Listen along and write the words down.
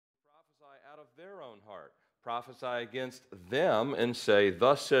their own heart. Prophesy against them and say,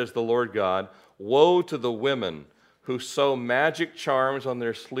 Thus says the Lord God, Woe to the women who sew magic charms on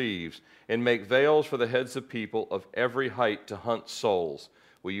their sleeves and make veils for the heads of people of every height to hunt souls.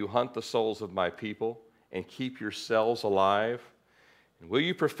 Will you hunt the souls of my people and keep yourselves alive? And will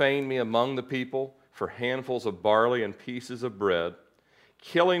you profane me among the people for handfuls of barley and pieces of bread,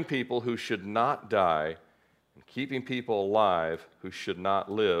 killing people who should not die, and keeping people alive who should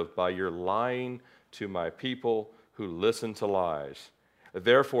not live by your lying to my people who listen to lies?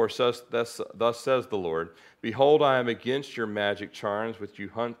 Therefore, thus says the Lord, Behold, I am against your magic charms, which you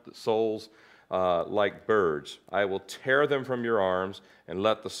hunt the souls like birds. I will tear them from your arms and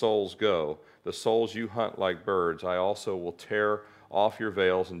let the souls go. The souls you hunt like birds, I also will tear off your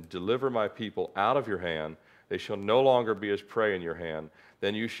veils and deliver my people out of your hand. They shall no longer be as prey in your hand.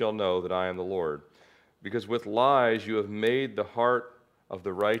 Then you shall know that I am the Lord. Because with lies you have made the heart of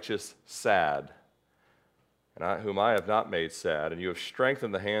the righteous sad, and whom I have not made sad, and you have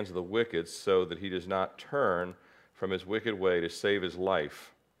strengthened the hands of the wicked so that he does not turn from his wicked way to save his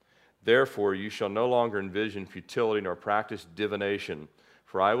life. Therefore you shall no longer envision futility nor practice divination,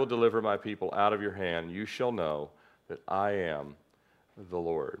 for I will deliver my people out of your hand. You shall know that I am the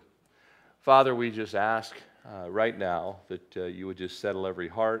Lord. Father, we just ask right now that you would just settle every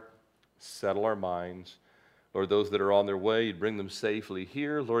heart, settle our minds. Lord, those that are on their way, you'd bring them safely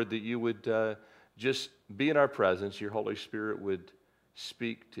here. Lord, that you would just be in our presence. Your Holy Spirit would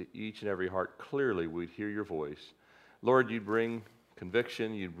speak to each and every heart clearly. We'd hear your voice. Lord, you'd bring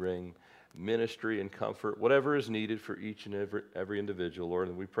conviction, you'd bring ministry and comfort, whatever is needed for each and every individual, Lord.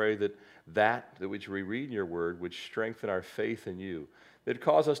 And we pray that which we read in your word would strengthen our faith in you, that would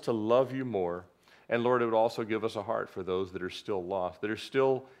cause us to love you more. And Lord, it would also give us a heart for those that are still lost, that are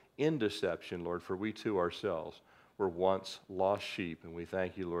still in deception, Lord, for we too ourselves were once lost sheep. And we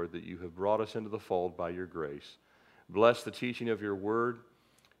thank you, Lord, that you have brought us into the fold by your grace. Bless the teaching of your word,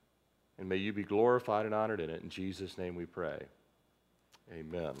 and may you be glorified and honored in it. In Jesus' name we pray.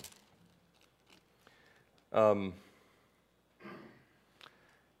 Amen.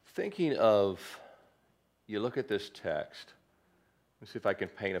 Thinking of, you look at this text, let's see if I can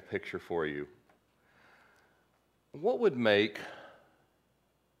paint a picture for you. What would make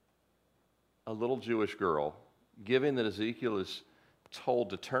a little Jewish girl, given that Ezekiel is told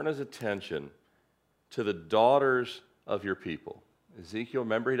to turn his attention to the daughters of your people? Ezekiel,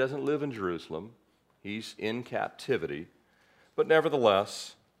 remember, he doesn't live in Jerusalem. He's in captivity. But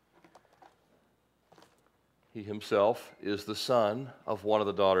nevertheless, he himself is the son of one of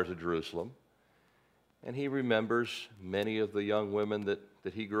the daughters of Jerusalem. And he remembers many of the young women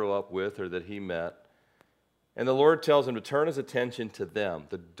that he grew up with or that he met. And the Lord tells him to turn his attention to them,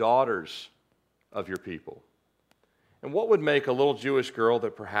 the daughters of your people. And what would make a little Jewish girl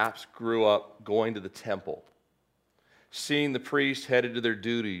that perhaps grew up going to the temple, seeing the priests headed to their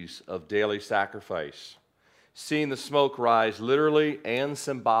duties of daily sacrifice, seeing the smoke rise literally and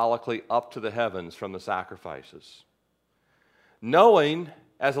symbolically up to the heavens from the sacrifices, knowing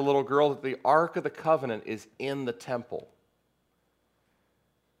as a little girl that the Ark of the Covenant is in the temple,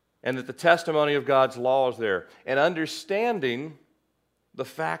 and that the testimony of God's law is there, and understanding the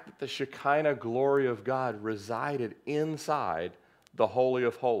fact that the Shekinah glory of God resided inside the Holy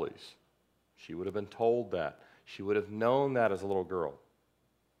of Holies. She would have been told that. She would have known that as a little girl.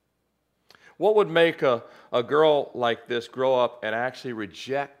 What would make a girl like this grow up and actually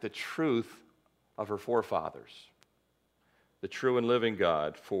reject the truth of her forefathers, the true and living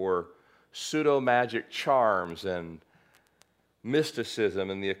God, for pseudo-magic charms and mysticism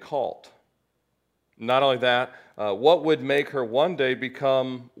and the occult? Not only that, what would make her one day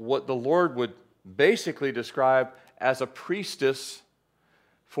become what the Lord would basically describe as a priestess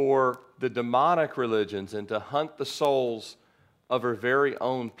for the demonic religions and to hunt the souls of her very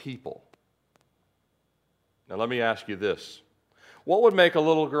own people? Now let me ask you this. What would make a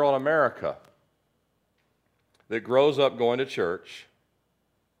little girl in America that grows up going to church,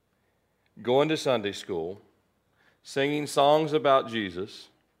 going to Sunday school, singing songs about Jesus,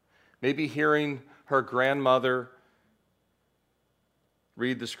 maybe hearing her grandmother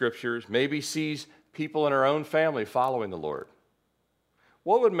read the scriptures, maybe sees people in her own family following the Lord?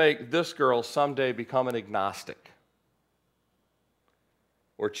 What would make this girl someday become an agnostic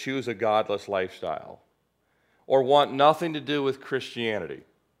or choose a godless lifestyle or want nothing to do with Christianity?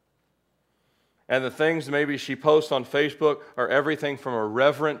 And the things maybe she posts on Facebook are everything from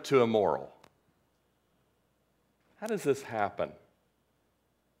irreverent to immoral. How does this happen?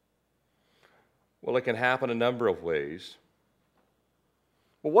 Well, it can happen a number of ways.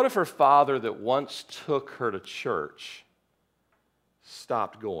 But what if her father that once took her to church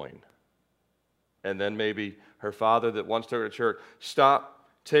stopped going? And then maybe her father that once took her to church stopped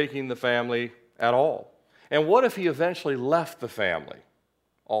taking the family at all. And what if he eventually left the family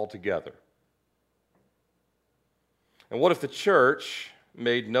altogether? And what if the church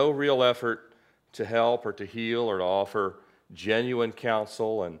made no real effort to help or to heal or to offer genuine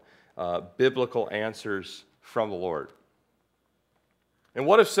counsel and biblical answers from the Lord? And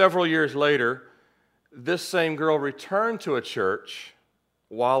what if several years later, this same girl returned to a church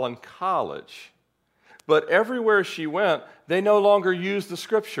while in college, but everywhere she went, they no longer used the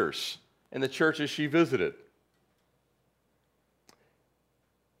scriptures in the churches she visited?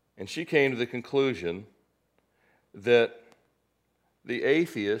 And she came to the conclusion that the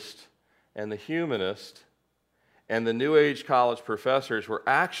atheist and the humanist and the New Age college professors were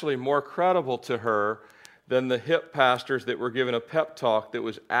actually more credible to her than the hip pastors that were given a pep talk that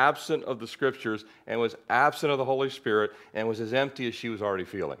was absent of the scriptures and was absent of the Holy Spirit and was as empty as she was already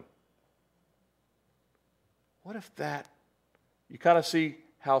feeling. What if that, you kind of see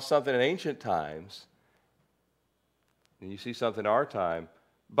how something in ancient times, and you see something in our time.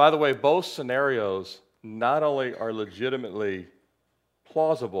 By the way, both scenarios not only are legitimately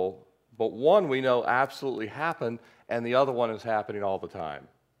plausible, but one we know absolutely happened, and the other one is happening all the time.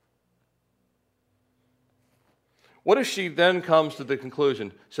 What if she then comes to the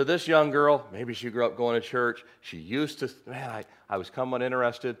conclusion, so this young girl, maybe she grew up going to church, she used to, man, I was somewhat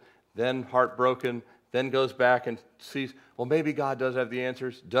interested, then heartbroken, then goes back and sees, well, maybe God does have the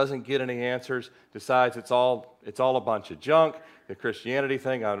answers, doesn't get any answers, decides it's all a bunch of junk, the Christianity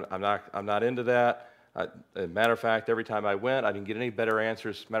thing, I'm not into that. As a matter of fact, every time I went, I didn't get any better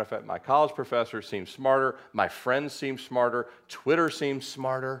answers. Matter of fact, my college professor seemed smarter, my friends seemed smarter, Twitter seemed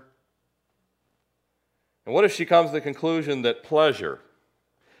smarter. And what if she comes to the conclusion that pleasure,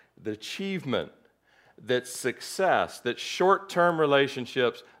 that achievement, that success, that short-term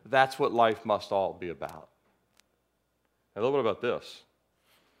relationships, that's what life must all be about? A little bit about this,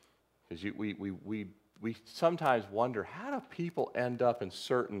 because we sometimes wonder, how do people end up in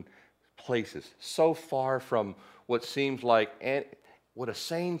certain places so far from what seems like, would a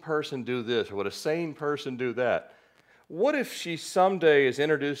sane person do this or would a sane person do that? What if she someday is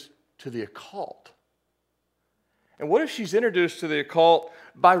introduced to the occult? And what if she's introduced to the occult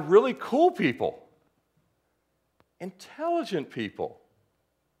by really cool people, intelligent people,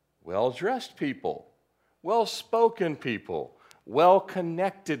 well-dressed people, well-spoken people,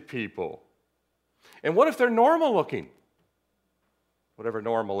 well-connected people? And what if they're normal looking? Whatever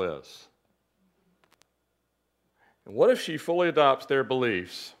normal is. And what if she fully adopts their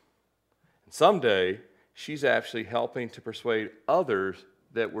beliefs? And someday, she's actually helping to persuade others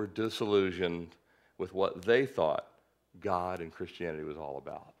that were disillusioned with what they thought God and Christianity was all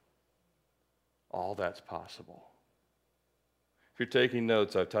about. All that's possible. If you're taking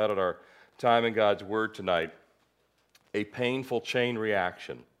notes, I've titled our time in God's Word tonight, A Painful Chain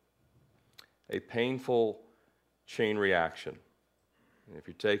Reaction. A painful chain reaction. And if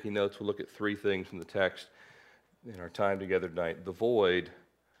you're taking notes, we'll look at three things from the text in our time together tonight: the void,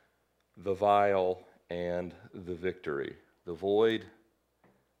 the vial, and the victory. The void,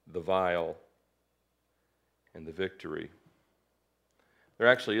 the vial, and the victory. There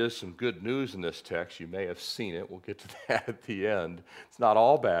actually is some good news in this text. You may have seen it. We'll get to that at the end. It's not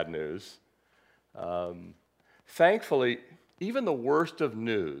all bad news. Thankfully, even the worst of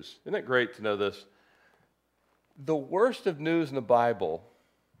news, isn't it great to know this? The worst of news in the Bible,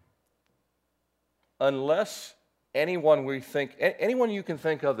 unless anyone you can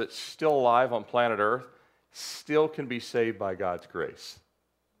think of that's still alive on planet Earth, still can be saved by God's grace.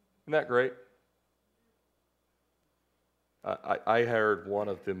 Isn't that great? I heard one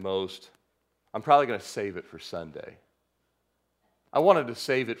of the most, I'm probably going to save it for Sunday. I wanted to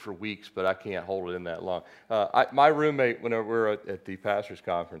save it for weeks, but I can't hold it in that long. My roommate, whenever we were at the pastor's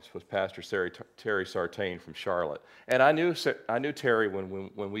conference, was Pastor Terry Sartain from Charlotte. And I knew Terry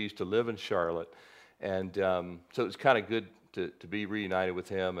when we used to live in Charlotte. And so it was kind of good to be reunited with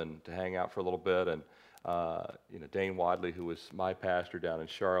him and to hang out for a little bit. And Dane Wadley, who was my pastor down in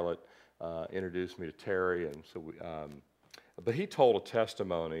Charlotte, introduced me to Terry. And so but he told a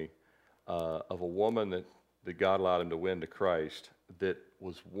testimony of a woman that God allowed him to win to Christ that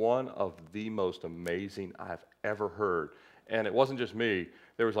was one of the most amazing I've ever heard. And it wasn't just me.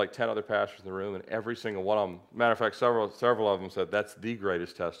 There was like 10 other pastors in the room, and every single one of them, matter of fact, several of them said, that's the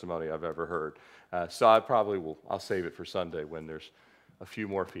greatest testimony I've ever heard. So I'll save it for Sunday when there's a few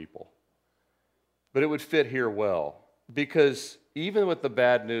more people. But it would fit here well, because even with the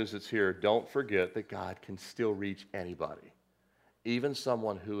bad news that's here, don't forget that God can still reach anybody. Even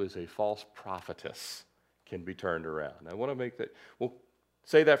someone who is a false prophetess can be turned around. I want to make that, well,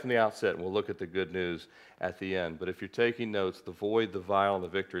 Say that from the outset, and we'll look at the good news at the end. But if you're taking notes, the void, the vial, and the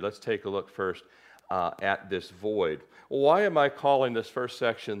victory, let's take a look first at this void. Well, why am I calling this first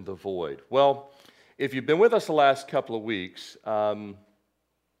section the void? Well, if you've been with us the last couple of weeks,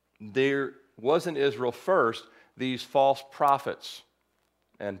 there was in Israel first these false prophets.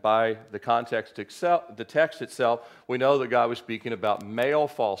 And by the context itself, the text itself, we know that God was speaking about male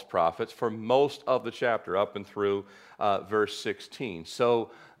false prophets for most of the chapter, up and through verse 16.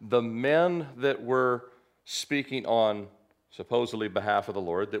 So the men that were speaking on supposedly behalf of the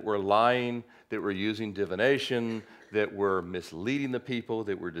Lord, that were lying, that were using divination, that were misleading the people,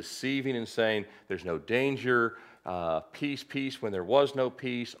 that were deceiving and saying there's no danger, peace, peace, when there was no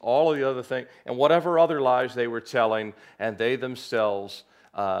peace, all of the other things, and whatever other lies they were telling, and they themselves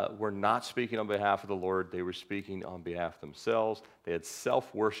were not speaking on behalf of the Lord. They were speaking on behalf of themselves. They had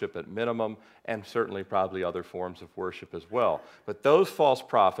self-worship at minimum, and certainly probably other forms of worship as well. But those false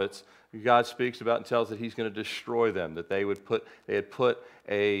prophets, God speaks about and tells that he's going to destroy them, that they had put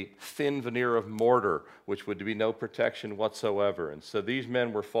a thin veneer of mortar, which would be no protection whatsoever. And so these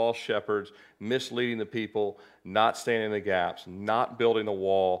men were false shepherds, misleading the people, not standing in the gaps, not building a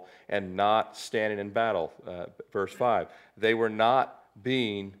wall, and not standing in battle. Verse 5, they were not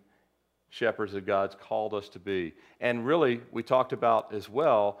being shepherds that God's called us to be. And really, we talked about as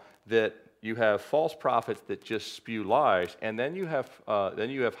well that you have false prophets that just spew lies, and then you have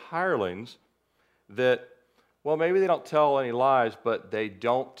hirelings that, well, maybe they don't tell any lies, but they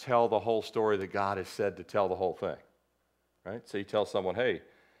don't tell the whole story that God has said to tell the whole thing, right? So you tell someone, hey,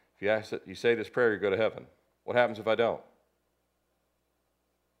 if you say this prayer, you go to heaven. What happens if I don't?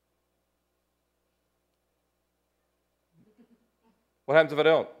 What happens if I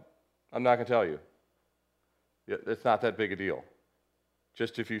don't? I'm not going to tell you. It's not that big a deal.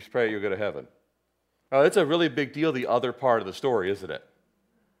 Just if you pray, you'll go to heaven. Oh, it's a really big deal, the other part of the story, isn't it?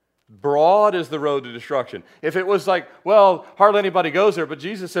 Broad is the road to destruction. If it was like, well, hardly anybody goes there, but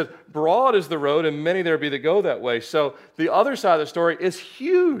Jesus said, broad is the road, and many there be that go that way. So the other side of the story is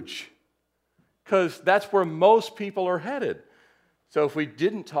huge, because that's where most people are headed. So if we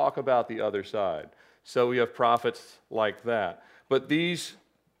didn't talk about the other side, so we have prophets like that. But these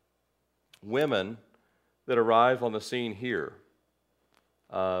women that arrive on the scene here,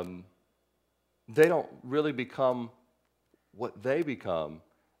 they don't really become what they become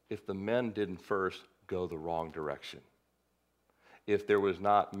if the men didn't first go the wrong direction. If there was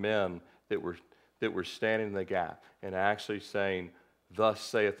not men that were standing in the gap and actually saying, thus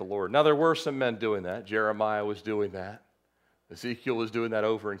saith the Lord. Now there were some men doing that. Jeremiah was doing that. Ezekiel was doing that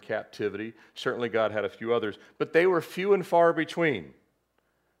over in captivity. Certainly God had a few others, but they were few and far between.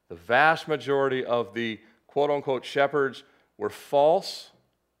 The vast majority of the quote-unquote shepherds were false,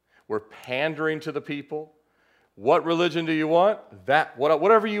 were pandering to the people. What religion do you want?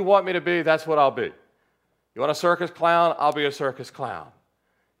 Whatever you want me to be, that's what I'll be. You want a circus clown? I'll be a circus clown.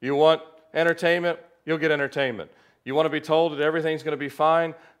 You want entertainment? You'll get entertainment. You want to be told that everything's going to be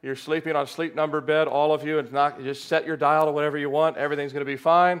fine? You're sleeping on a sleep number bed, all of you, and you just set your dial to whatever you want. Everything's going to be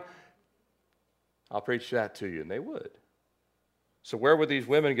fine. I'll preach that to you, and they would. So where would these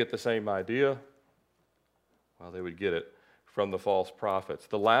women get the same idea? Well, they would get it from the false prophets.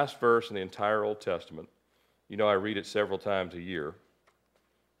 The last verse in the entire Old Testament, you know I read it several times a year.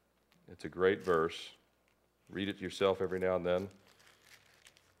 It's a great verse. Read it to yourself every now and then.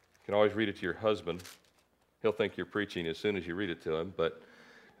 You can always read it to your husband. He'll think you're preaching as soon as you read it to him. But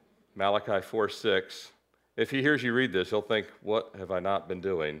Malachi 4:6, if he hears you read this, he'll think, what have I not been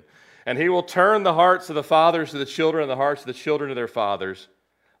doing? And he will turn the hearts of the fathers to the children and the hearts of the children to their fathers,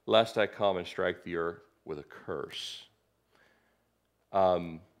 lest I come and strike the earth with a curse.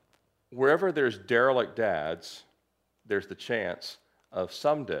 Wherever there's derelict dads, there's the chance of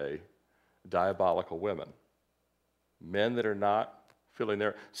someday diabolical women. Men that are not filling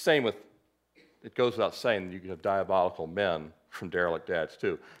their... Same with... It goes without saying that you can have diabolical men from derelict dads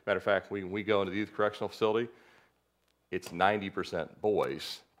too. Matter of fact, when we go into the youth correctional facility, it's 90%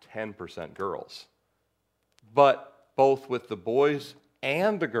 boys, 10% girls. But both with the boys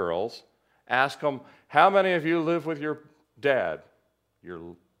and the girls, ask them, how many of you live with your dad?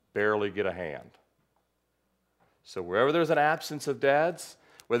 You barely get a hand. So wherever there's an absence of dads,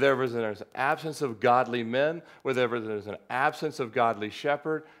 wherever there's an absence of godly men, wherever there's an absence of godly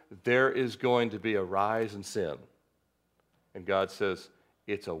shepherd, there is going to be a rise in sin. And God says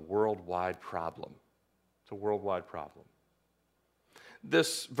it's a worldwide problem. It's a worldwide problem.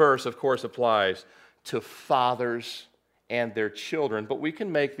 This verse, of course, applies to fathers and their children, but we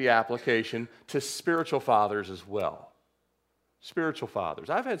can make the application to spiritual fathers as well. Spiritual fathers.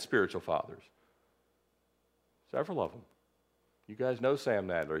 I've had spiritual fathers. Several of them. You guys know Sam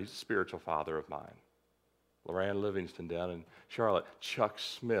Nadler. He's a spiritual father of mine. Loran Livingston down in Charlotte. Chuck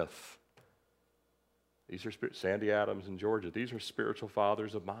Smith. These are Sandy Adams in Georgia. These are spiritual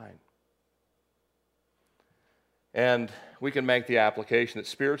fathers of mine. And we can make the application that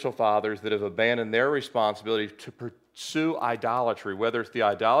spiritual fathers that have abandoned their responsibility to pursue idolatry, whether it's the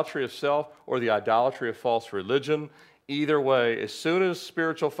idolatry of self or the idolatry of false religion, either way, as soon as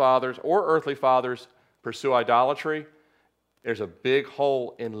spiritual fathers or earthly fathers pursue idolatry, there's a big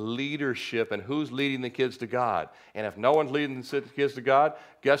hole in leadership and who's leading the kids to God. And if no one's leading the kids to God,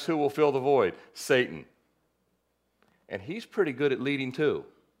 guess who will fill the void? Satan. And he's pretty good at leading too.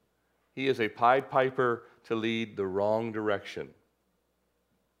 He is a Pied Piper to lead the wrong direction.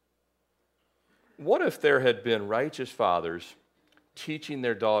 What if there had been righteous fathers teaching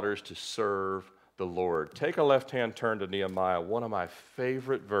their daughters to serve the Lord? Take a left-hand turn to Nehemiah, one of my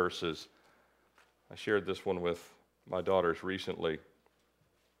favorite verses. I shared this one with my daughters recently.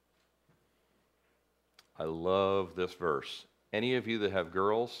 I love this verse. Any of you that have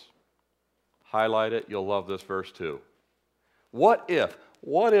girls, highlight it. You'll love this verse too. What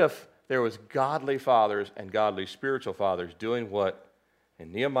if there was godly fathers and godly spiritual fathers doing what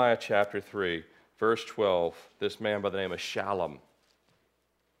in Nehemiah chapter 3, verse 12, this man by the name of Shallum.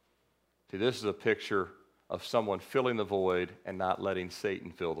 See, this is a picture of someone filling the void and not letting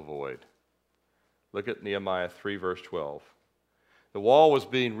Satan fill the void. Look at Nehemiah 3, verse 12. The wall was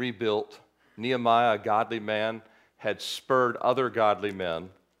being rebuilt. Nehemiah, a godly man, had spurred other godly men,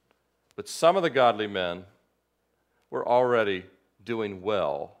 but some of the godly men were already doing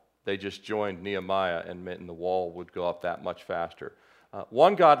well. They just joined Nehemiah, and the wall would go up that much faster.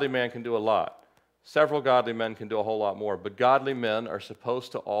 One godly man can do a lot. Several godly men can do a whole lot more, but godly men are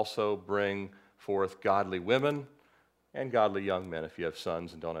supposed to also bring forth godly women and godly young men. If you have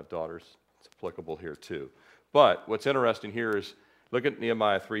sons and don't have daughters, it's applicable here too. But what's interesting here is, look at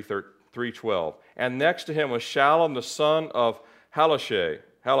Nehemiah 3:12. And next to him was Shallum, the son of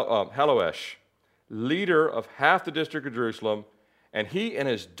Haloesh, leader of half the district of Jerusalem, and he and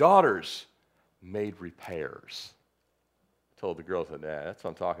his daughters made repairs. I told the girls, that's what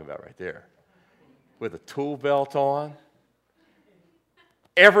I'm talking about right there. With a tool belt on.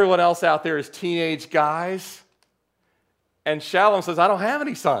 Everyone else out there is teenage guys. And Shallum says, I don't have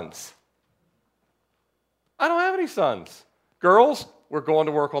any sons. I don't have any sons. Girls, we're going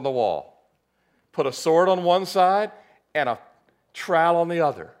to work on the wall. Put a sword on one side and a trowel on the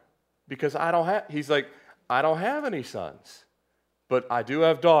other. Because he's like, I don't have any sons. But I do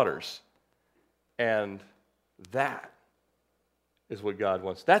have daughters. And that is what God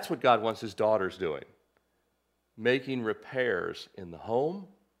wants. That's what God wants his daughters doing. Making repairs in the home,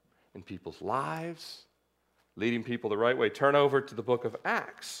 in people's lives, leading people the right way. Turn over to the book of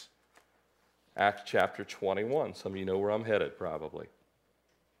Acts. Acts chapter 21. Some of you know where I'm headed, probably.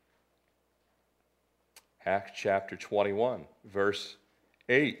 Acts chapter 21, verse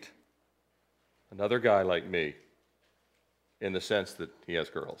 8. Another guy like me, in the sense that he has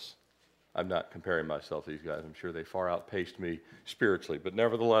girls. I'm not comparing myself to these guys. I'm sure they far outpaced me spiritually, but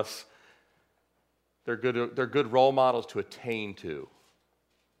nevertheless, they're good role models to attain to.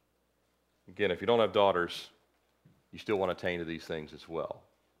 Again, if you don't have daughters, you still want to attain to these things as well.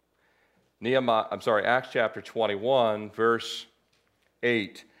 Acts chapter 21, verse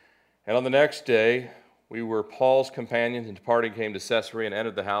 8. And on the next day, we were Paul's companions, and departing came to Caesarea and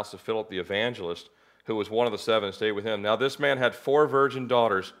entered the house of Philip the evangelist, who was one of the seven, and stayed with him. Now this man had 4 virgin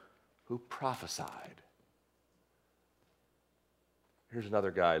daughters who prophesied. Here's another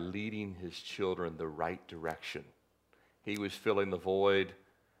guy leading his children the right direction. He was filling the void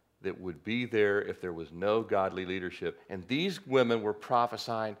that would be there if there was no godly leadership. And these women were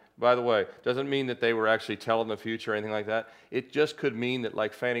prophesying. By the way, doesn't mean that they were actually telling the future or anything like that. It just could mean that,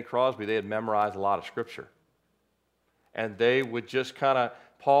 like Fanny Crosby, they had memorized a lot of scripture. And they would just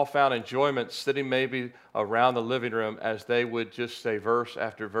Paul found enjoyment sitting maybe around the living room as they would just say verse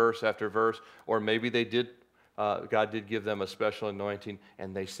after verse after verse, or maybe they did, God did give them a special anointing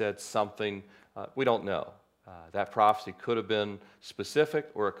and they said something, we don't know. That prophecy could have been specific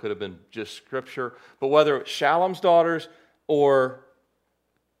or it could have been just scripture. But whether it's Shallum's daughters or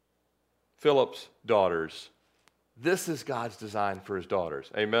Philip's daughters, this is God's design for his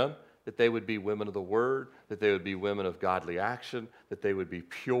daughters. Amen? That they would be women of the word, that they would be women of godly action, that they would be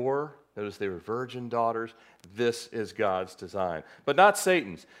pure. Notice they were virgin daughters. This is God's design. But not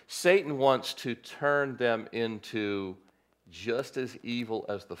Satan's. Satan wants to turn them into just as evil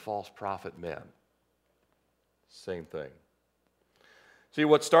as the false prophet men. Same thing. See,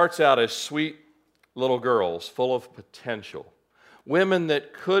 what starts out as sweet little girls full of potential Women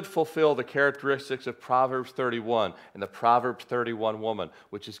that could fulfill the characteristics of Proverbs 31 and the Proverbs 31 woman,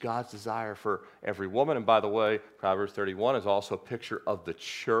 which is God's desire for every woman. And by the way, Proverbs 31 is also a picture of the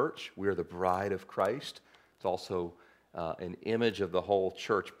church. We are the bride of Christ. It's also an image of the whole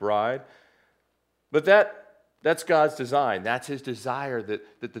church bride. But that's God's design. That's his desire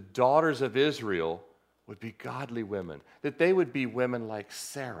that the daughters of Israel would be godly women, that they would be women like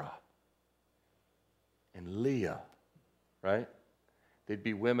Sarah and Leah, right? They'd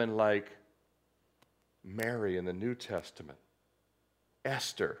be women like Mary in the New Testament,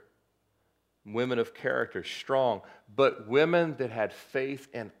 Esther, women of character, strong, but women that had faith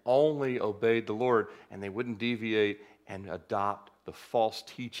and only obeyed the Lord, and they wouldn't deviate and adopt the false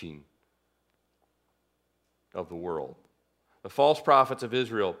teaching of the world. The false prophets of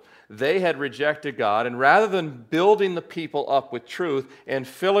Israel, they had rejected God, and rather than building the people up with truth and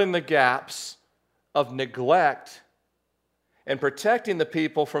filling the gaps of neglect and protecting the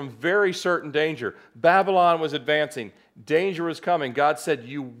people from very certain danger. Babylon was advancing. Danger was coming. God said,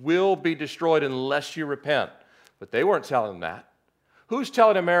 you will be destroyed unless you repent. But they weren't telling them that. Who's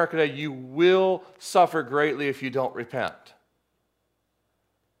telling America that you will suffer greatly if you don't repent?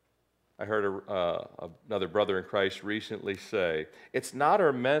 I heard another brother in Christ recently say, it's not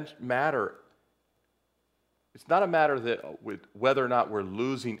a matter that with whether or not we're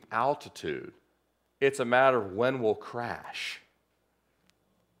losing altitude. It's a matter of when we'll crash.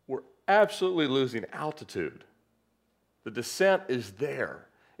 We're absolutely losing altitude. The descent is there.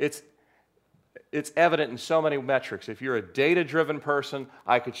 It's evident in so many metrics. If you're a data-driven person,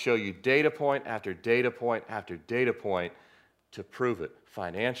 I could show you data point after data point after data point to prove it.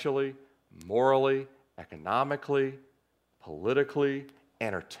 Financially, morally, economically, politically,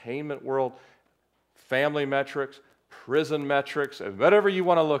 entertainment world, family metrics, prison metrics, whatever you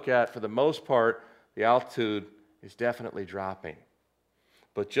want to look at, for the most part, the altitude is definitely dropping.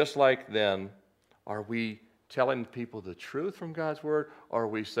 But just like then, are we telling people the truth from God's word, or are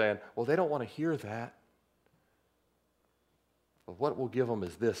we saying, well, they don't want to hear that, but what we'll give them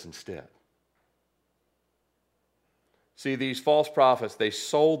is this instead? See, these false prophets, they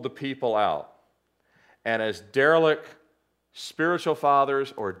sold the people out. And as derelict spiritual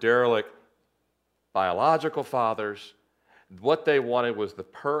fathers or derelict biological fathers, what they wanted was the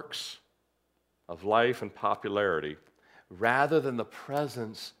perks of life and popularity rather than the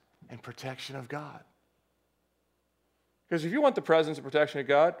presence and protection of God. Because if you want the presence and protection of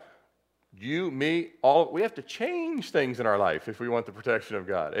God, you, me, we have to change things in our life if we want the protection of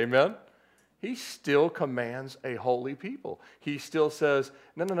God. Amen? He still commands a holy people. He still says,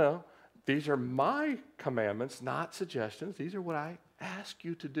 no, these are my commandments, not suggestions. These are what I ask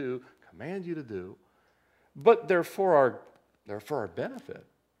you to do, command you to do. But they're for our benefit.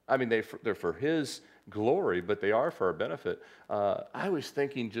 I mean, they're for his glory, but they are for our benefit. I was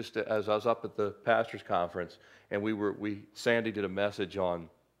thinking just as I was up at the pastor's conference, and Sandy did a message on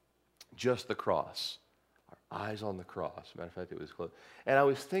just the cross, our eyes on the cross. Matter of fact, it was close. And I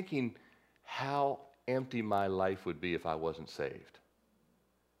was thinking how empty my life would be if I wasn't saved.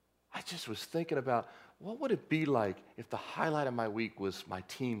 I just was thinking about what would it be like if the highlight of my week was my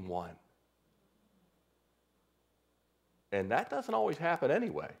team won. And that doesn't always happen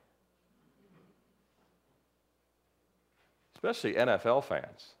anyway. Especially NFL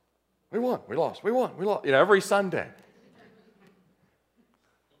fans. We won, we lost, we won, we lost. You know, every Sunday.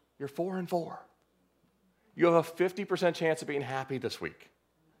 You're 4-4. You have a 50% chance of being happy this week.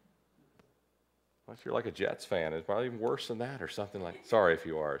 Well, if you're like a Jets fan, it's probably even worse than that or something like, sorry if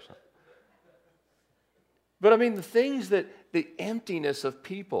you are. But I mean, the emptiness of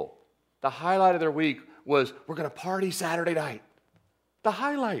people, the highlight of their week was, we're going to party Saturday night. The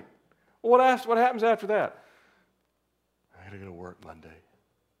highlight. Well, what happens after that? I got to go to work Monday.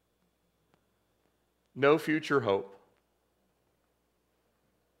 No future hope.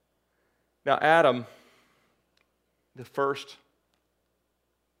 Now, Adam, the first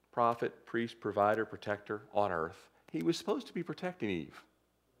prophet, priest, provider, protector on earth, he was supposed to be protecting Eve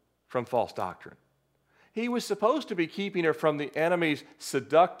from false doctrine. He was supposed to be keeping her from the enemy's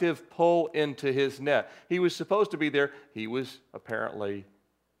seductive pull into his net. He was supposed to be there. He was apparently,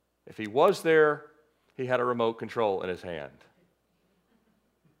 if he was there, he had a remote control in his hand.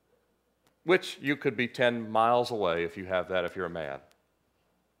 Which you could be 10 miles away if you have that, if you're a man.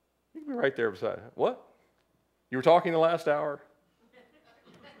 You can be right there beside. What? You were talking the last hour?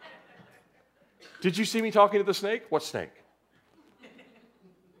 Did you see me talking to the snake? What snake?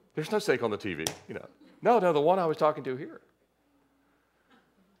 There's no snake on the TV, you know. No, the one I was talking to here.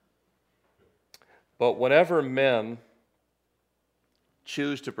 But whenever men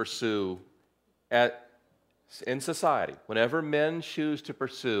choose to pursue In society, whenever men choose to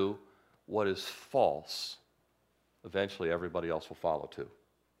pursue what is false, eventually everybody else will follow too.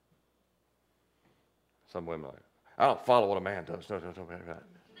 Some women are like, I don't follow what a man does. No.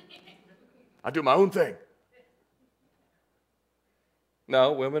 I do my own thing.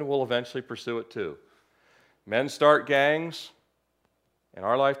 No, women will eventually pursue it too. Men start gangs. In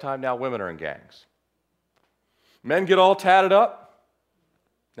our lifetime, now women are in gangs. Men get all tatted up.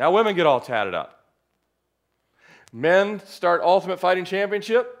 Now women get all tatted up. Men start Ultimate Fighting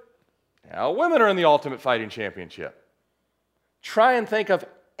Championship. Now women are in the Ultimate Fighting Championship. Try and think of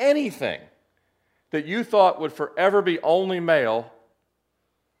anything that you thought would forever be only male.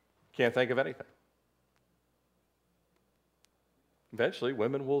 Can't think of anything. Eventually,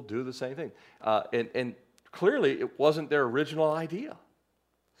 women will do the same thing. And clearly, it wasn't their original idea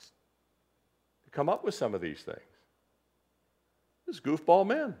to come up with some of these things. This goofball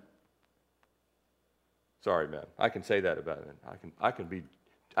men. Sorry, men. I can say that about men. I can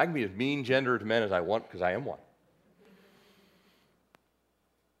be as mean-gendered to men as I want because I am one.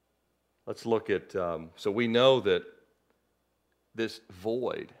 Let's look at, so we know that this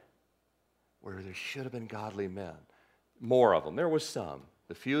void where there should have been godly men, more of them. There was some.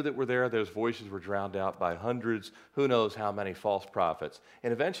 The few that were there, those voices were drowned out by hundreds, who knows how many false prophets.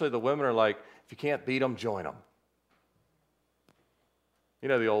 And eventually the women are like, if you can't beat them, join them. You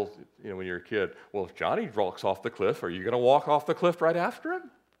know the old, when you're a kid, well, if Johnny walks off the cliff, are you going to walk off the cliff right after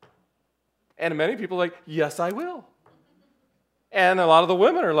him? And many people are like, yes, I will. And a lot of the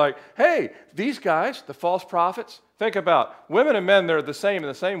women are like, hey, these guys, the false prophets, think about women and men, they're the same in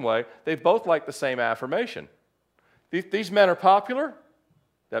the same way. They both like the same affirmation. These men are popular,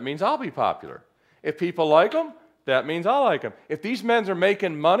 that means I'll be popular. If people like them, that means I like them. If these men are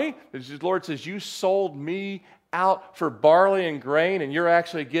making money, the Lord says, you sold me out for barley and grain and you're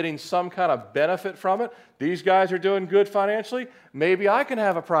actually getting some kind of benefit from it. These guys are doing good financially. Maybe I can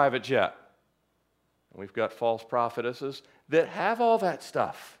have a private jet. And we've got false prophetesses that have all that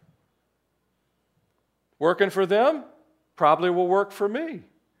stuff. Working for them probably will work for me.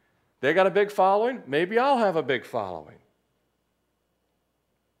 They got a big following, maybe I'll have a big following.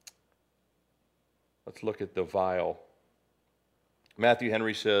 Let's look at the vial. Matthew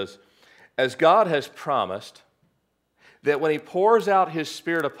Henry says, as God has promised that when he pours out his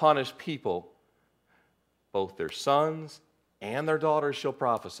Spirit upon his people, both their sons and their daughters shall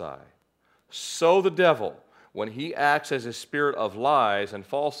prophesy. So the devil, when he acts as a spirit of lies and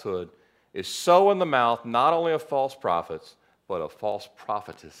falsehood, is so in the mouth not only of false prophets, but of false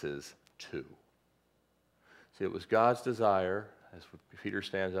prophetesses too. See, it was God's desire, as Peter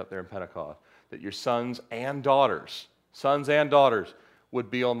stands up there in Pentecost, that your sons and daughters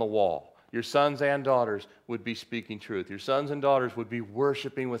would be on the wall. Your sons and daughters would be speaking truth. Your sons and daughters would be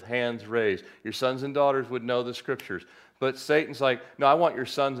worshiping with hands raised. Your sons and daughters would know the Scriptures. But Satan's like, no, I want your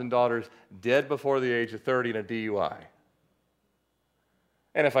sons and daughters dead before the age of 30 in a DUI.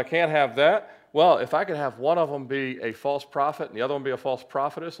 And if I can't have that, well, if I could have one of them be a false prophet and the other one be a false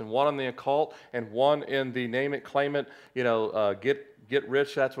prophetess and one in the occult and one in the name it, claim it, get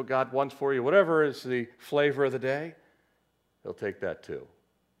rich, that's what God wants for you, whatever is the flavor of the day, he'll take that too.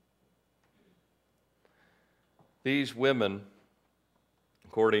 These women,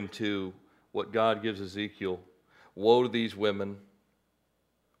 according to what God gives Ezekiel, woe to these women,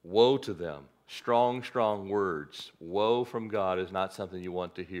 woe to them. Strong, strong words. Woe from God is not something you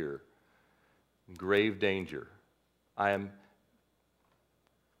want to hear. Grave danger. I am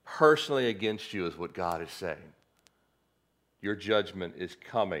personally against you is what God is saying. Your judgment is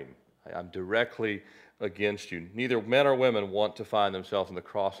coming. I'm directly against you. Neither men or women want to find themselves in the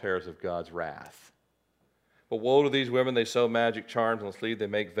crosshairs of God's wrath. But woe to these women, they sew magic charms on the sleeve, they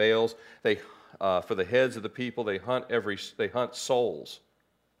make veils, they for the heads of the people, they hunt souls.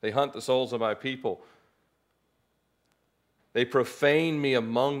 They hunt the souls of my people. They profane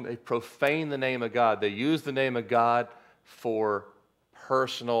they profane the name of God. They use the name of God for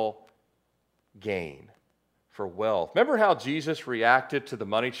personal gain, for wealth. Remember how Jesus reacted to the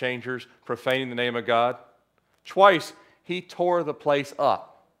money changers profaning the name of God? Twice, he tore the place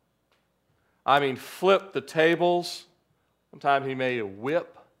up. I mean, flipped the tables. Sometimes he made a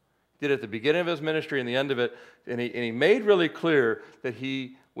whip. Did it at the beginning of his ministry and the end of it. And he made really clear that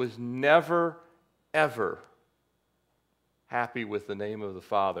he was never, ever happy with the name of the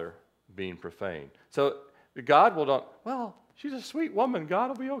Father being profaned. So God will not, well, she's a sweet woman. God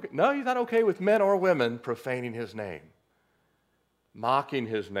will be okay. No, he's not okay with men or women profaning his name, mocking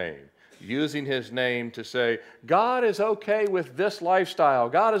his name, using his name to say, God is okay with this lifestyle.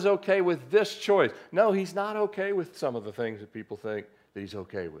 God is okay with this choice. No, he's not okay with some of the things that people think that he's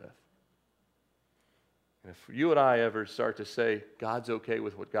okay with. And if you and I ever start to say God's okay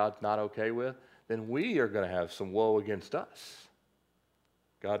with what God's not okay with, then we are going to have some woe against us.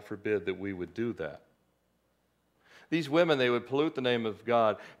 God forbid that we would do that. These women, they would pollute the name of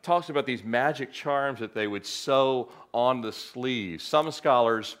God. It talks about these magic charms that they would sew on the sleeves. Some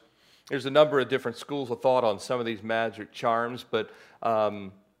scholars, there's a number of different schools of thought on some of these magic charms, but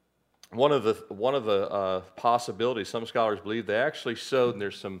one of the possibilities, some scholars believe they actually sewed, and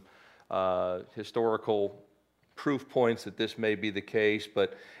there's some historical proof points that this may be the case,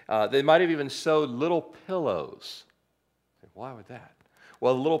 but they might have even sewed little pillows. Why would that?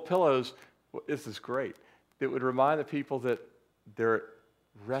 Well, the little pillows, this is great. It would remind the people that they're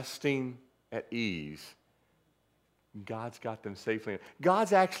resting at ease. God's got them safely.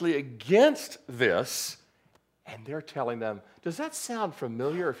 God's actually against this, and they're telling them, does that sound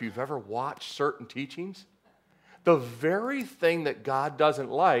familiar if you've ever watched certain teachings? The very thing that God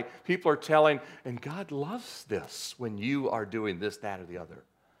doesn't like, people are telling, and God loves this when you are doing this, that, or the other.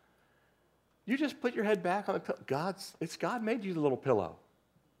 You just put your head back on the pillow. God made you the little pillow.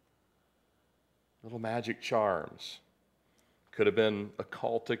 Little magic charms. Could have been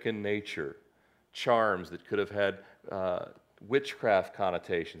occultic in nature. Charms that could have had witchcraft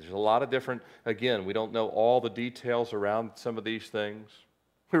connotations. There's a lot of different, again, we don't know all the details around some of these things.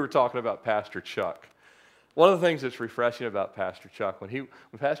 We were talking about Pastor Chuck. One of the things that's refreshing about Pastor Chuck, when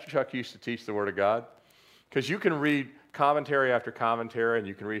Pastor Chuck used to teach the Word of God, because you can read commentary after commentary and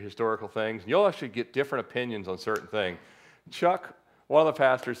you can read historical things, and you'll actually get different opinions on certain things. Chuck, one of the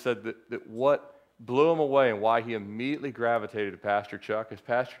pastors, said that what blew him away and why he immediately gravitated to Pastor Chuck is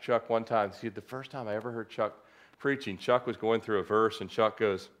Pastor Chuck one time, see, the first time I ever heard Chuck preaching, Chuck was going through a verse and Chuck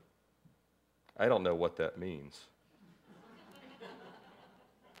goes, I don't know what that means.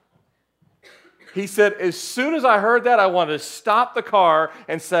 He said, as soon as I heard that, I wanted to stop the car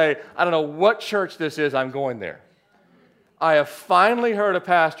and say, I don't know what church this is, I'm going there. I have finally heard a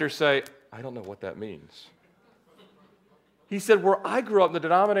pastor say, I don't know what that means. He said, where I grew up in the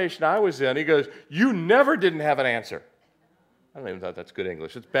denomination I was in, he goes, you never didn't have an answer. I don't even know if that's good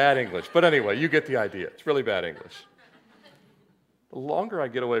English. It's bad English. But anyway, you get the idea. It's really bad English. The longer I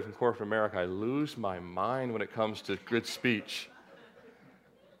get away from corporate America, I lose my mind when it comes to good speech.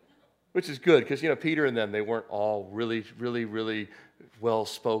 Which is good, because, Peter and them, they weren't all really, really, really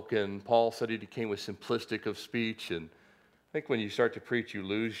well-spoken. Paul said he came with simplistic of speech, and I think when you start to preach, you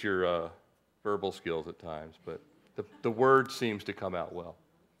lose your verbal skills at times, but the word seems to come out well.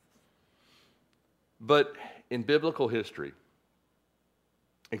 But in biblical history,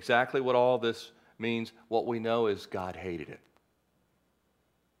 exactly what all this means, what we know is God hated it.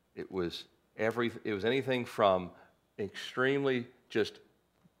 It was anything from extremely just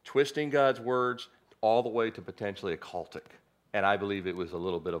twisting God's words all the way to potentially occultic. And I believe it was a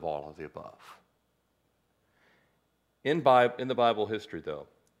little bit of all of the above. In the Bible history, though,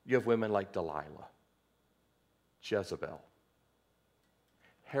 you have women like Delilah, Jezebel,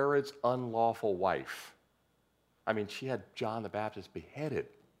 Herod's unlawful wife. I mean, she had John the Baptist beheaded.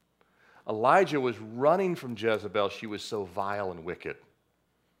 Elijah was running from Jezebel. She was so vile and wicked.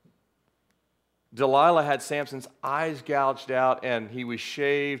 Delilah had Samson's eyes gouged out and he was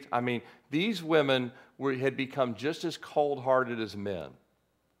shaved. I mean, these women had become just as cold-hearted as men.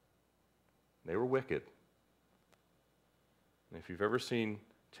 They were wicked. And if you've ever seen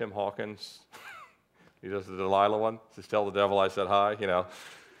Tim Hawkins, he does the Delilah one, just tell the devil I said hi,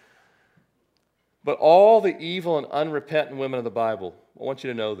 But all the evil and unrepentant women of the Bible, I want you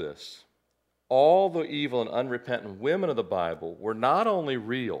to know this. All the evil and unrepentant women of the Bible were not only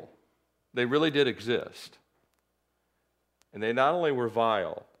real, they really did exist. And they not only were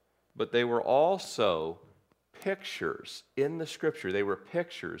vile, but they were also pictures in the Scripture. They were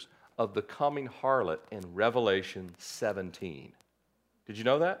pictures of the coming harlot in Revelation 17. Did you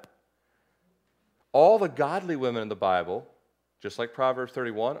know that? All the godly women in the Bible, just like Proverbs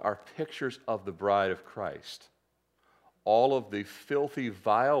 31, are pictures of the bride of Christ. All of the filthy,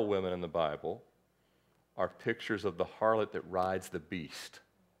 vile women in the Bible are pictures of the harlot that rides the beast.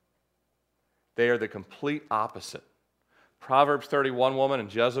 They are the complete opposite. Proverbs 31 woman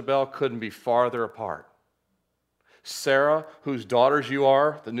and Jezebel couldn't be farther apart. Sarah, whose daughters you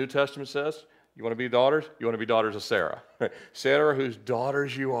are, the New Testament says, you want to be daughters? You want to be daughters of Sarah. Sarah, whose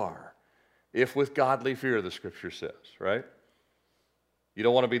daughters you are, if with godly fear, the Scripture says, right? You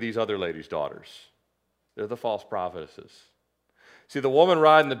don't want to be these other ladies' daughters. They're the false prophetesses. See, the woman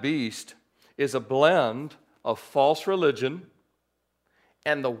riding the beast is a blend of false religion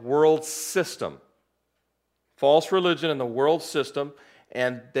and the world system. False religion and the world system,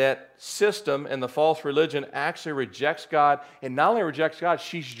 and that system and the false religion actually rejects God, and not only rejects God,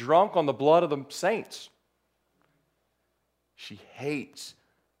 she's drunk on the blood of the saints. She hates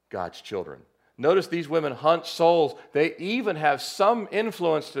God's children. Notice these women hunt souls. They even have some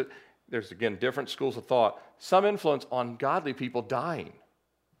influence. There's, again, different schools of thought. Some influence on godly people dying.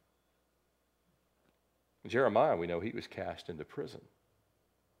 Jeremiah, we know he was cast into prison.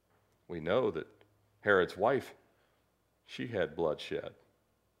 We know that Herod's wife, she had bloodshed.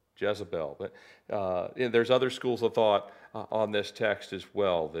 Jezebel. But there's other schools of thought on this text as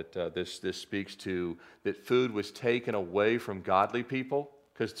well that this speaks to that food was taken away from godly people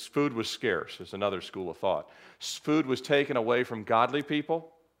because food was scarce. There's another school of thought. Food was taken away from godly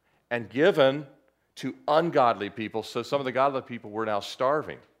people and given to ungodly people. So some of the godly people were now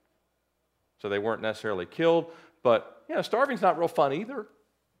starving. So they weren't necessarily killed, but starving's not real fun either.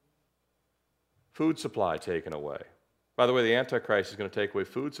 Food supply taken away. By the way, the Antichrist is going to take away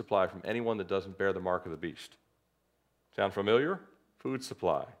food supply from anyone that doesn't bear the mark of the beast. Sound familiar? Food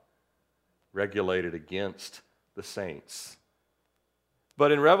supply. Regulated against the saints.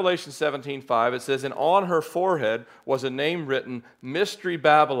 But in Revelation 17:5, it says, "And on her forehead was a name written, Mystery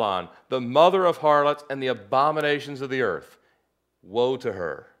Babylon, the mother of harlots and the abominations of the earth. Woe to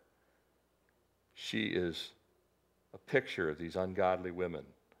her." She is a picture of these ungodly women,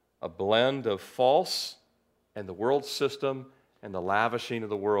 a blend of false and the world system and the lavishing of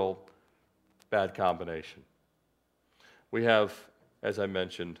the world. Bad combination. We have, as I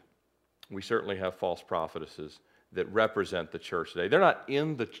mentioned, we certainly have false prophetesses that represent the church today. They're not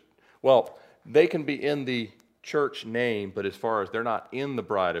in the, well, they can be in the church name, but as far as they're not in the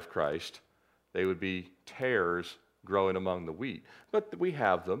bride of Christ, they would be tares growing among the wheat. But we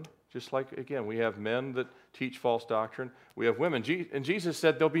have them, just like, again, we have men that teach false doctrine. We have women. And Jesus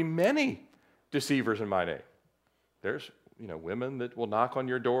said there'll be many deceivers in my name. There's, women that will knock on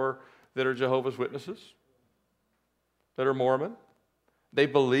your door that are Jehovah's Witnesses, that are Mormon. They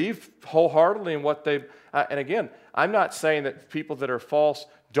believe wholeheartedly in what they, and again, I'm not saying that people that are false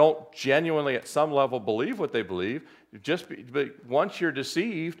don't genuinely at some level believe what they believe. But once you're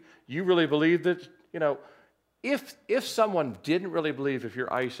deceived, you really believe that, if someone didn't really believe, if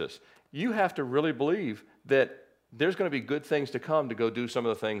you're ISIS, you have to really believe that there's going to be good things to come to go do some of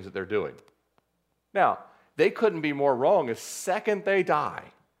the things that they're doing. Now, they couldn't be more wrong. The second they die,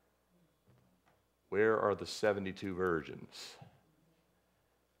 where are the 72 virgins?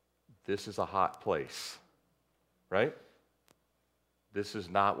 This is a hot place, right? This is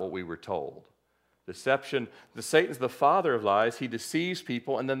not what we were told. Deception, Satan's the father of lies. He deceives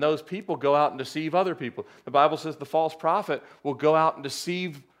people, and then those people go out and deceive other people. The Bible says the false prophet will go out and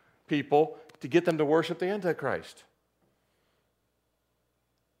deceive people to get them to worship the Antichrist.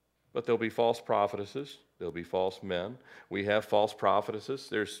 But there'll be false prophetesses. There'll be false men. We have false prophetesses.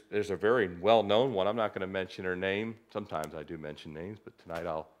 There's a very well-known one. I'm not going to mention her name. Sometimes I do mention names, but tonight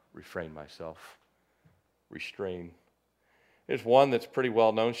I'll refrain myself. Restrain. There's one that's pretty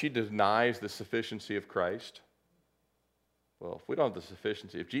well-known. She denies the sufficiency of Christ. Well, if we don't have the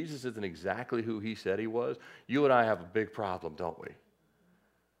sufficiency, if Jesus isn't exactly who he said he was, you and I have a big problem, don't we?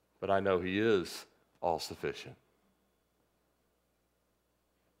 But I know he is all-sufficient.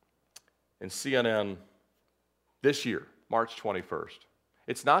 In CNN this year, March 21st,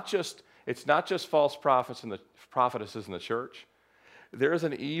 it's not just false prophets and the prophetesses in the church. There is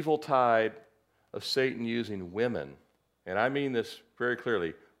an evil tide of Satan using women, and I mean this very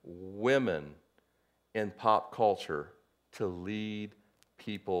clearly, women in pop culture to lead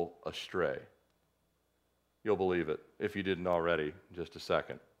people astray. You'll believe it if you didn't already in just a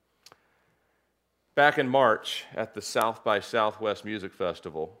second. Back in March at the South by Southwest Music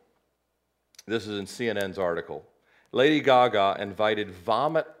Festival, this is in CNN's article, Lady Gaga invited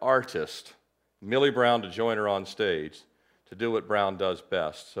vomit artist Millie Brown to join her on stage to do what Brown does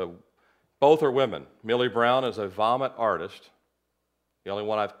best. So both are women. Millie Brown is a vomit artist, the only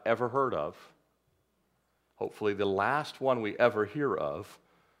one I've ever heard of. Hopefully the last one we ever hear of.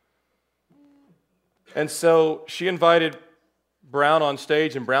 And so she invited Brown on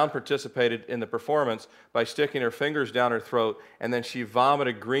stage, and Brown participated in the performance by sticking her fingers down her throat, and then she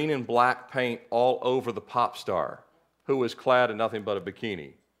vomited green and black paint all over the pop star, who was clad in nothing but a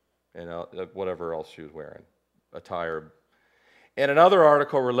bikini and whatever else she was wearing, attire. In another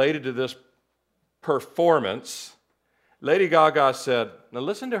article related to this performance, Lady Gaga said, now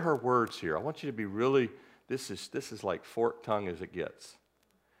listen to her words here. I want you to be really, this is like forked tongue as it gets.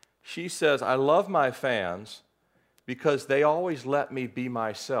 She says, I love my fans because they always let me be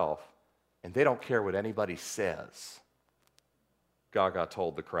myself, and they don't care what anybody says, Gaga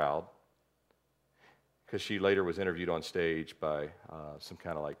told the crowd, because she later was interviewed on stage by some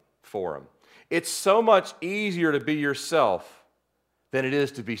kind of like forum. It's so much easier to be yourself than it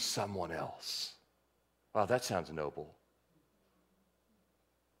is to be someone else. Wow, that sounds noble.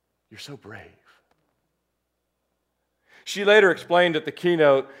 You're so brave. She later explained at the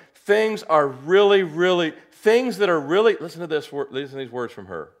keynote, things that are really, listen to these words from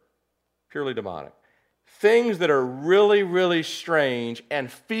her, purely demonic. Things that are really, really strange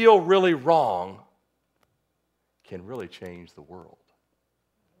and feel really wrong can really change the world.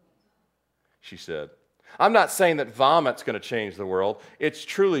 She said, I'm not saying that vomit's going to change the world. It's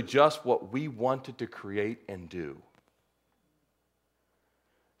truly just what we wanted to create and do.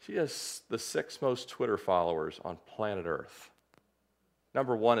 She has the 6th most Twitter followers on planet Earth.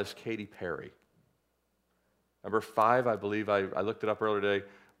 Number 1 is Katy Perry. Number 5, I believe, I looked it up earlier today,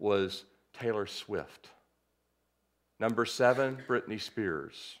 was Taylor Swift. Number 7, Britney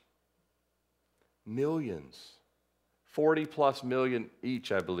Spears. Millions. 40+ million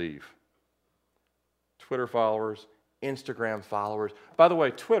each, I believe. Twitter followers, Instagram followers. By the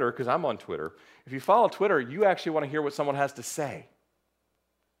way, Twitter, because I'm on Twitter, if you follow Twitter, you actually want to hear what someone has to say.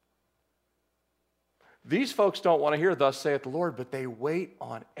 These folks don't want to hear, thus saith the Lord, but they wait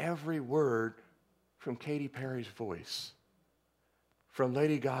on every word from Katy Perry's voice, from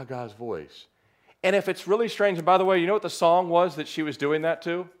Lady Gaga's voice. And if it's really strange, and by the way, you know what the song was that she was doing that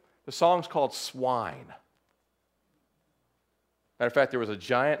to? The song's called Swine. Matter of fact, there was a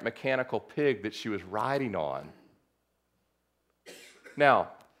giant mechanical pig that she was riding on. Now,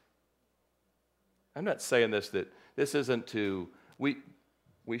 I'm not saying that this isn't to, we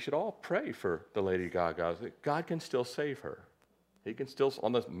should all pray for the Lady Gaga. God can still save her. He can still,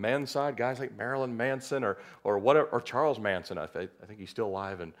 on the men's side, guys like Marilyn Manson or whatever, or Charles Manson, I think he's still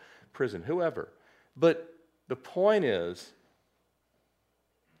alive in prison, whoever. But the point is,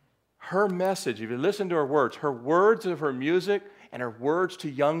 her message, if you listen to her words of her music and her words to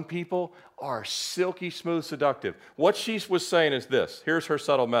young people are silky smooth seductive. What she was saying is this. Here's her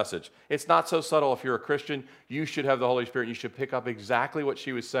subtle message. It's not so subtle if you're a Christian. You should have the Holy Spirit. You should pick up exactly what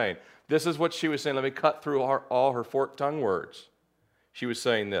she was saying. This is what she was saying. Let me cut through all her forked tongue words. She was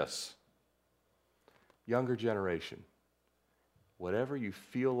saying this. Younger generation, whatever you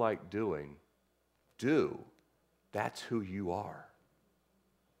feel like doing, do. That's who you are.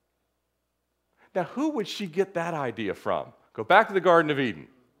 Now, who would she get that idea from? Go back to the Garden of Eden.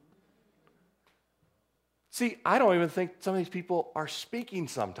 See, I don't even think some of these people are speaking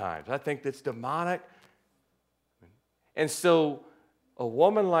sometimes. I think that's demonic. And so a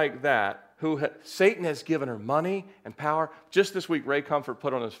woman like that, Satan has given her money and power. Just this week, Ray Comfort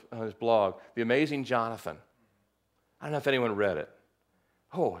put on his blog, The Amazing Jonathan. I don't know if anyone read it.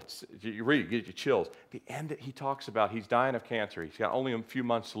 Oh, you read it, you get your chills. The end, he talks about he's dying of cancer. He's got only a few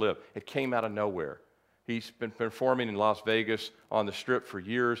months to live. It came out of nowhere. He's been performing in Las Vegas on the Strip for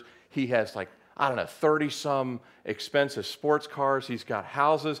years. He has 30-some expensive sports cars. He's got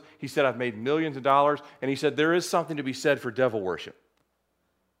houses. He said, I've made millions of dollars. And he said, there is something to be said for devil worship.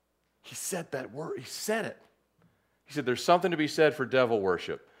 He said that word. He said it. He said, there's something to be said for devil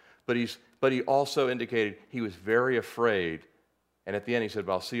worship. But he also indicated he was very afraid. And at the end, he said,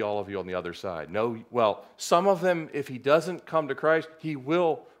 well, I'll see all of you on the other side. No, well, some of them, if he doesn't come to Christ, he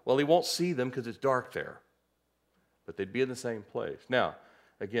won't see them because it's dark there. But they'd be in the same place. Now,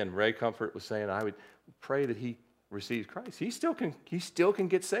 again, Ray Comfort was saying, I would pray that he receives Christ. He still can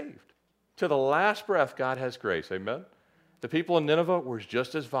get saved. To the last breath, God has grace. Amen? The people in Nineveh were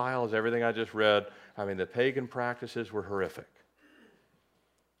just as vile as everything I just read. I mean, the pagan practices were horrific.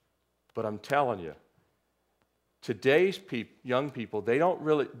 But I'm telling you, today's young people,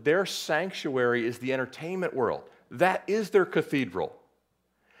 their sanctuary is the entertainment world. That is their cathedral.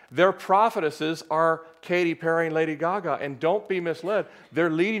 Their prophetesses are Katy Perry and Lady Gaga, and don't be misled. They're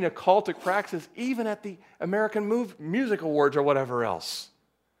leading occultic practices even at the American Music Awards or whatever else.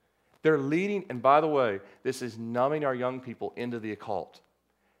 They're leading, and by the way, this is numbing our young people into the occult.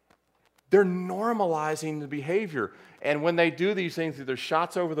 They're normalizing the behavior. And when they do these things, they're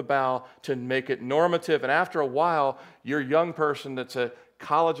shots over the bow to make it normative. And after a while, your young person that's a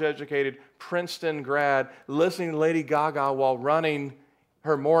college-educated Princeton grad listening to Lady Gaga while running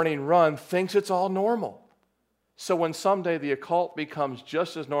her morning run thinks it's all normal. So when someday the occult becomes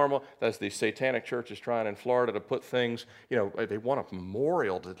just as normal as the satanic church is trying in Florida to put things, they want a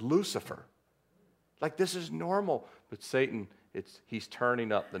memorial to Lucifer. Like this is normal. But Satan, he's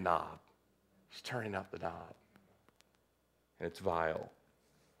turning up the knob. He's turning up the knob. And it's vile.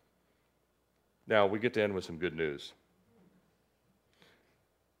 Now, we get to end with some good news.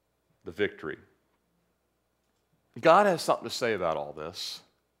 The victory. God has something to say about all this.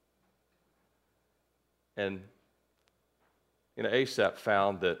 And Asaph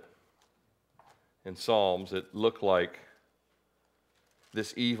found that in Psalms it looked like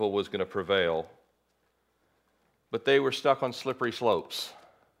this evil was going to prevail. But they were stuck on slippery slopes.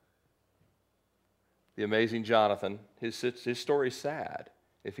 the amazing Jonathan, his story's sad.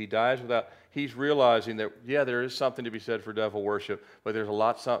 If he dies without, he's realizing that, yeah, there is something to be said for devil worship, but there's a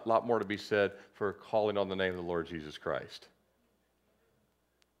lot more to be said for calling on the name of the Lord Jesus Christ.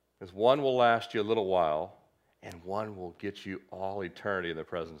 Because one will last you a little while, and one will get you all eternity in the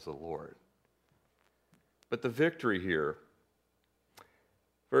presence of the Lord. But the victory here,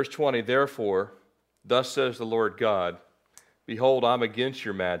 verse 20, therefore, thus says the Lord God, behold, I'm against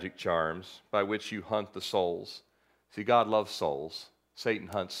your magic charms by which you hunt the souls. See, God loves souls. Satan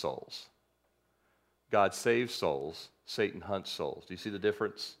hunts souls. God saves souls. Satan hunts souls. Do you see the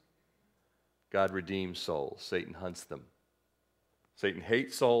difference? God redeems souls. Satan hunts them. Satan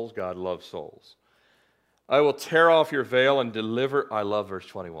hates souls. God loves souls. I will tear off your veil and deliver. I love verse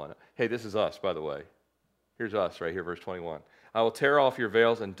 21. Hey, this is us, by the way. Here's us right here, verse 21. I will tear off your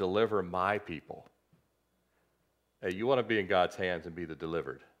veils and deliver my people. Hey, you want to be in God's hands and be the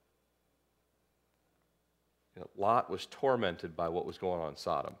delivered. You know, Lot was tormented by what was going on in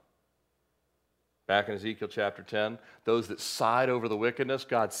Sodom. Back in Ezekiel chapter 10, those that sighed over the wickedness,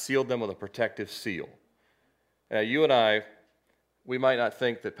 God sealed them with a protective seal. You and I, we might not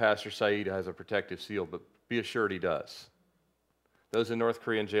think that Pastor Saeed has a protective seal, but be assured he does. Those in North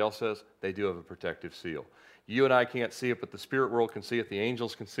Korean jail says they do have a protective seal. You and I can't see it, but the spirit world can see it, the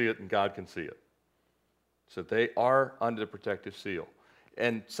angels can see it, and God can see it. So they are under the protective seal.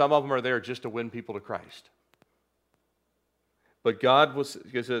 And some of them are there just to win people to Christ. But God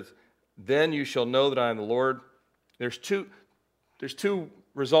says, then you shall know that I am the Lord. There's two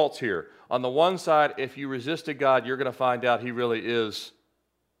results here. On the one side, if you resisted God, you're going to find out he really is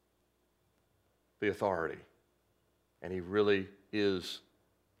the authority. And he really is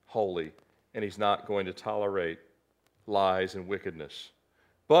holy. And he's not going to tolerate lies and wickedness.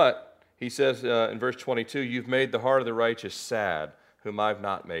 But he says in verse 22, you've made the heart of the righteous sad, whom I've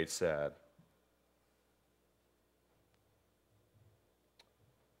not made sad.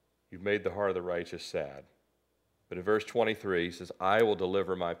 You've made the heart of the righteous sad. But in verse 23, he says, I will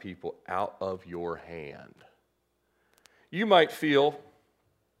deliver my people out of your hand. You might feel,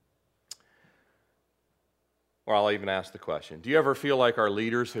 or I'll even ask the question, do you ever feel like our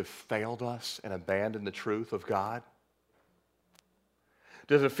leaders have failed us and abandoned the truth of God?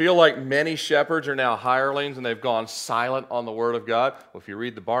 Does it feel like many shepherds are now hirelings and they've gone silent on the Word of God? Well, if you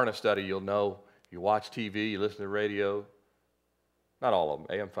read the Barna study, you'll know. You watch TV, you listen to the radio. Not all of them.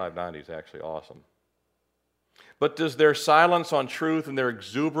 AM 590 is actually awesome. But does their silence on truth and their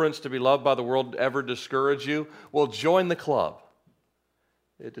exuberance to be loved by the world ever discourage you? Well, join the club.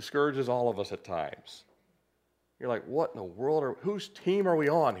 It discourages all of us at times. You're like, what in the world? Whose team are we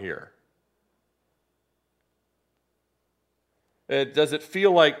on here? Does it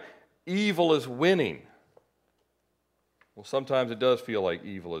feel like evil is winning? Well, sometimes it does feel like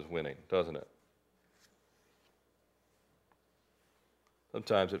evil is winning, doesn't it?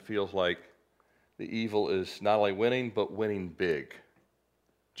 Sometimes it feels like the evil is not only winning, but winning big.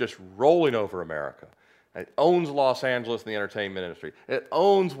 Just rolling over America. It owns Los Angeles in the entertainment industry. It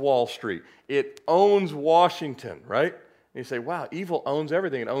owns Wall Street. It owns Washington, right? And you say, wow, evil owns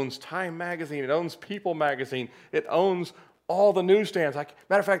everything. It owns Time Magazine. It owns People Magazine. It owns all the newsstands.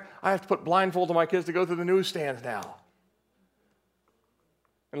 Matter of fact, I have to put blindfolds on my kids to go through the newsstands now.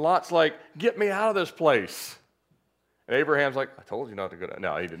 And Lot's like, get me out of this place. And Abraham's like, I told you not to go down.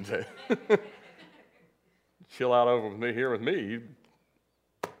 No, he didn't say it. Chill out over with me here with me.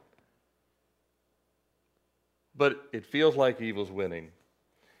 But it feels like evil's winning.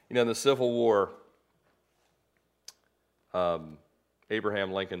 You know, in the Civil War,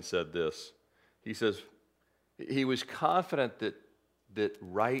 Abraham Lincoln said this. He says, he was confident that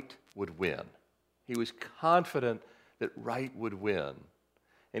right would win. He was confident that right would win.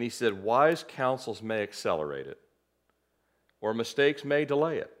 And he said, wise counsels may accelerate it, or mistakes may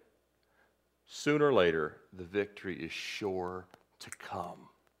delay it. Sooner or later, the victory is sure to come.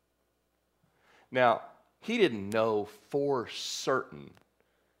 Now, he didn't know for certain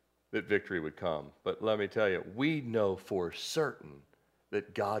that victory would come. But let me tell you, we know for certain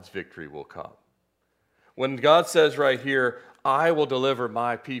that God's victory will come. When God says right here, I will deliver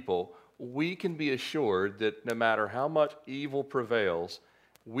my people, we can be assured that no matter how much evil prevails,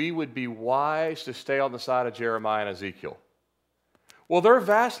 we would be wise to stay on the side of Jeremiah and Ezekiel. Well, they're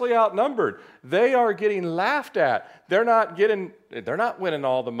vastly outnumbered. They are getting laughed at. They're not winning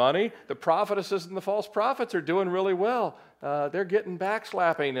all the money. The prophetesses and the false prophets are doing really well. They're getting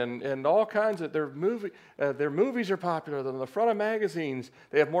backslapping and all kinds of, their movies are popular. They're on the front of magazines.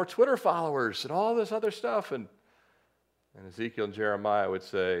 They have more Twitter followers and all this other stuff. And Ezekiel and Jeremiah would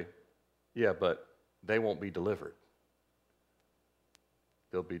say, yeah, but they won't be delivered.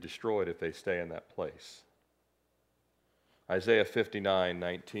 they'll be destroyed if they stay in that place. Isaiah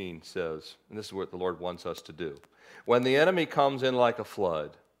 59:19 says, and this is what the Lord wants us to do. When the enemy comes in like a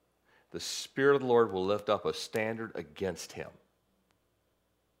flood, the Spirit of the Lord will lift up a standard against him.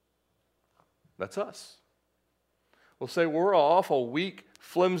 That's us. We'll say we're an awful, weak,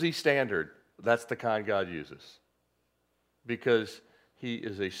 flimsy standard. That's the kind God uses. Because he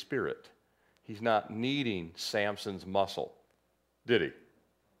is a spirit. He's not needing Samson's muscle, did he?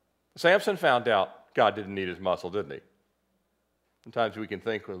 Samson found out God didn't need his muscle, didn't he? Sometimes we can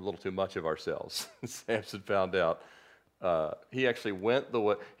think a little too much of ourselves. Samson found out he actually went the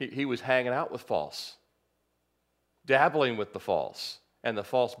way, he was hanging out with false, dabbling with the false, and the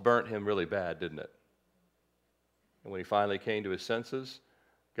false burnt him really bad, didn't it? And when he finally came to his senses,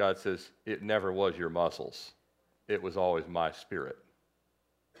 God says, it never was your muscles. It was always my Spirit.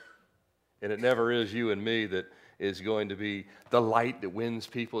 And it never is you and me that is going to be the light that wins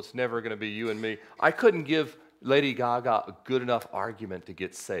people. It's never going to be you and me. I couldn't give Lady Gaga a good enough argument to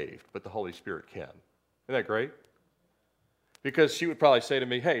get saved, but the Holy Spirit can. Isn't that great? Because she would probably say to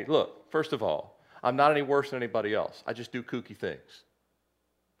me, hey, look, first of all, I'm not any worse than anybody else. I just do kooky things.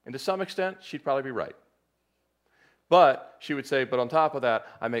 And to some extent, she'd probably be right. But she would say, but on top of that,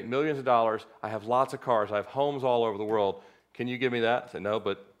 I make millions of dollars, I have lots of cars, I have homes all over the world. Can you give me that? I said, no,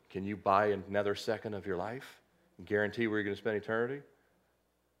 but can you buy another second of your life and guarantee where you're going to spend eternity?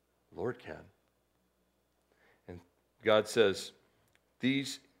 The Lord can. And God says,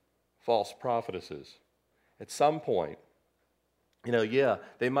 these false prophetesses, at some point,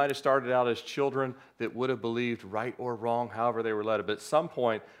 they might have started out as children that would have believed right or wrong, however they were led. But at some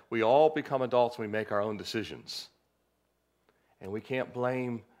point, we all become adults and we make our own decisions. And we can't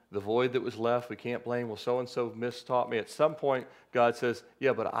blame the void that was left. We can't blame, well, so-and-so mistaught me. At some point, God says,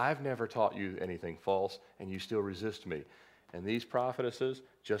 yeah, but I've never taught you anything false, and you still resist me. And these prophetesses,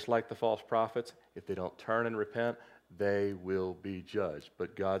 just like the false prophets, if they don't turn and repent, they will be judged.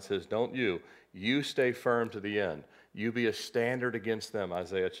 But God says, don't you. You stay firm to the end. You be a standard against them,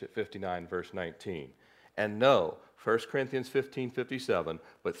 Isaiah 59, verse 19. And know, 1 Corinthians 15:57,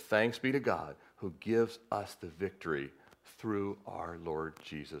 but thanks be to God who gives us the victory through our Lord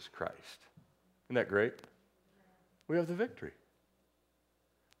Jesus Christ. Isn't that great? We have the victory.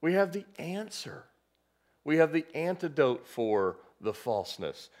 We have the answer. We have the antidote for the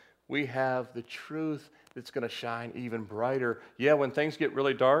falseness. We have the truth that's going to shine even brighter. Yeah, when things get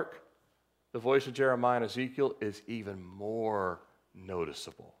really dark, the voice of Jeremiah and Ezekiel is even more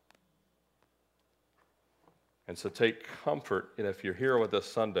noticeable. And so take comfort, and if you're here with us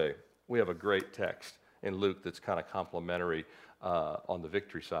Sunday, we have a great text in Luke that's kind of complementary on the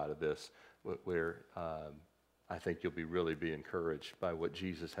victory side of this, where I think you'll really be encouraged by what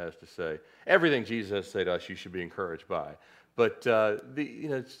Jesus has to say. Everything Jesus has to say to us, you should be encouraged by. But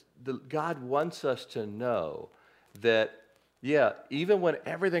God wants us to know that, yeah, even when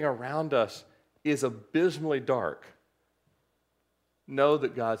everything around us is abysmally dark, know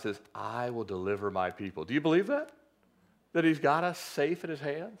that God says, I will deliver my people. Do you believe that? That he's got us safe in his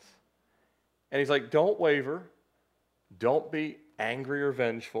hands? And he's like, don't waver. Don't be angry or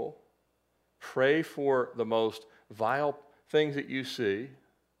vengeful. Pray for the most vile things that you see.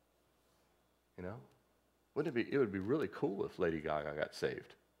 It would be really cool if Lady Gaga got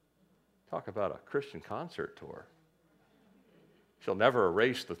saved. Talk about a Christian concert tour. She'll never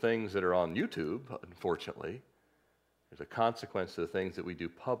erase the things that are on YouTube, unfortunately. There's a consequence to the things that we do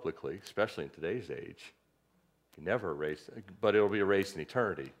publicly, especially in today's age. You never erase, but it'll be erased in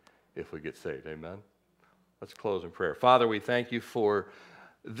eternity if we get saved. Amen? Let's close in prayer. Father, we thank you for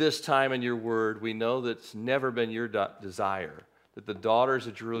this time in your word. We know that it's never been your desire that the daughters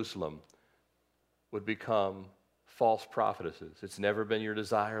of Jerusalem would become false prophetesses. It's never been your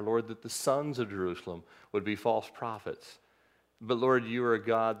desire, Lord, that the sons of Jerusalem would be false prophets. But Lord, you are a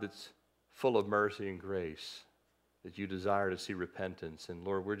God that's full of mercy and grace, that you desire to see repentance. And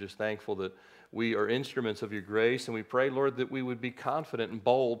Lord, we're just thankful that we are instruments of your grace, and we pray, Lord, that we would be confident and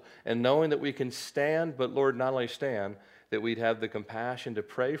bold, and knowing that we can stand, but Lord, not only stand, that we'd have the compassion to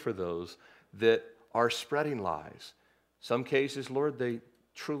pray for those that are spreading lies. Some cases, Lord, they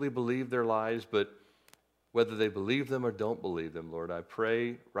truly believe their lies, but whether they believe them or don't believe them, Lord, I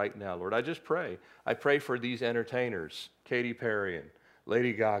pray right now, Lord, I just pray. I pray for these entertainers, Katy Perry and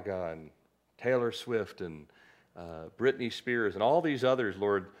Lady Gaga and Taylor Swift and Britney Spears and all these others,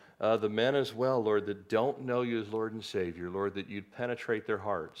 Lord, the men as well, Lord, that don't know you as Lord and Savior, Lord, that you'd penetrate their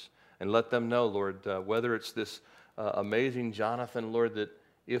hearts and let them know, Lord, whether it's this amazing Jonathan, Lord, that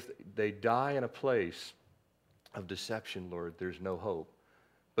if they die in a place of deception, Lord, there's no hope.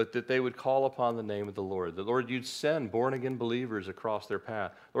 but that they would call upon the name of the Lord. The Lord, you'd send born-again believers across their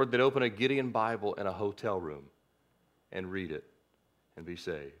path. Lord, they'd open a Gideon Bible in a hotel room and read it and be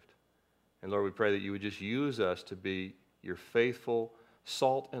saved. And Lord, we pray that you would just use us to be your faithful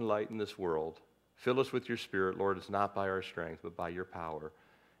salt and light in this world. Fill us with your Spirit, Lord. It's not by our strength, but by your power.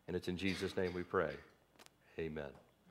 And it's in Jesus' name we pray. Amen.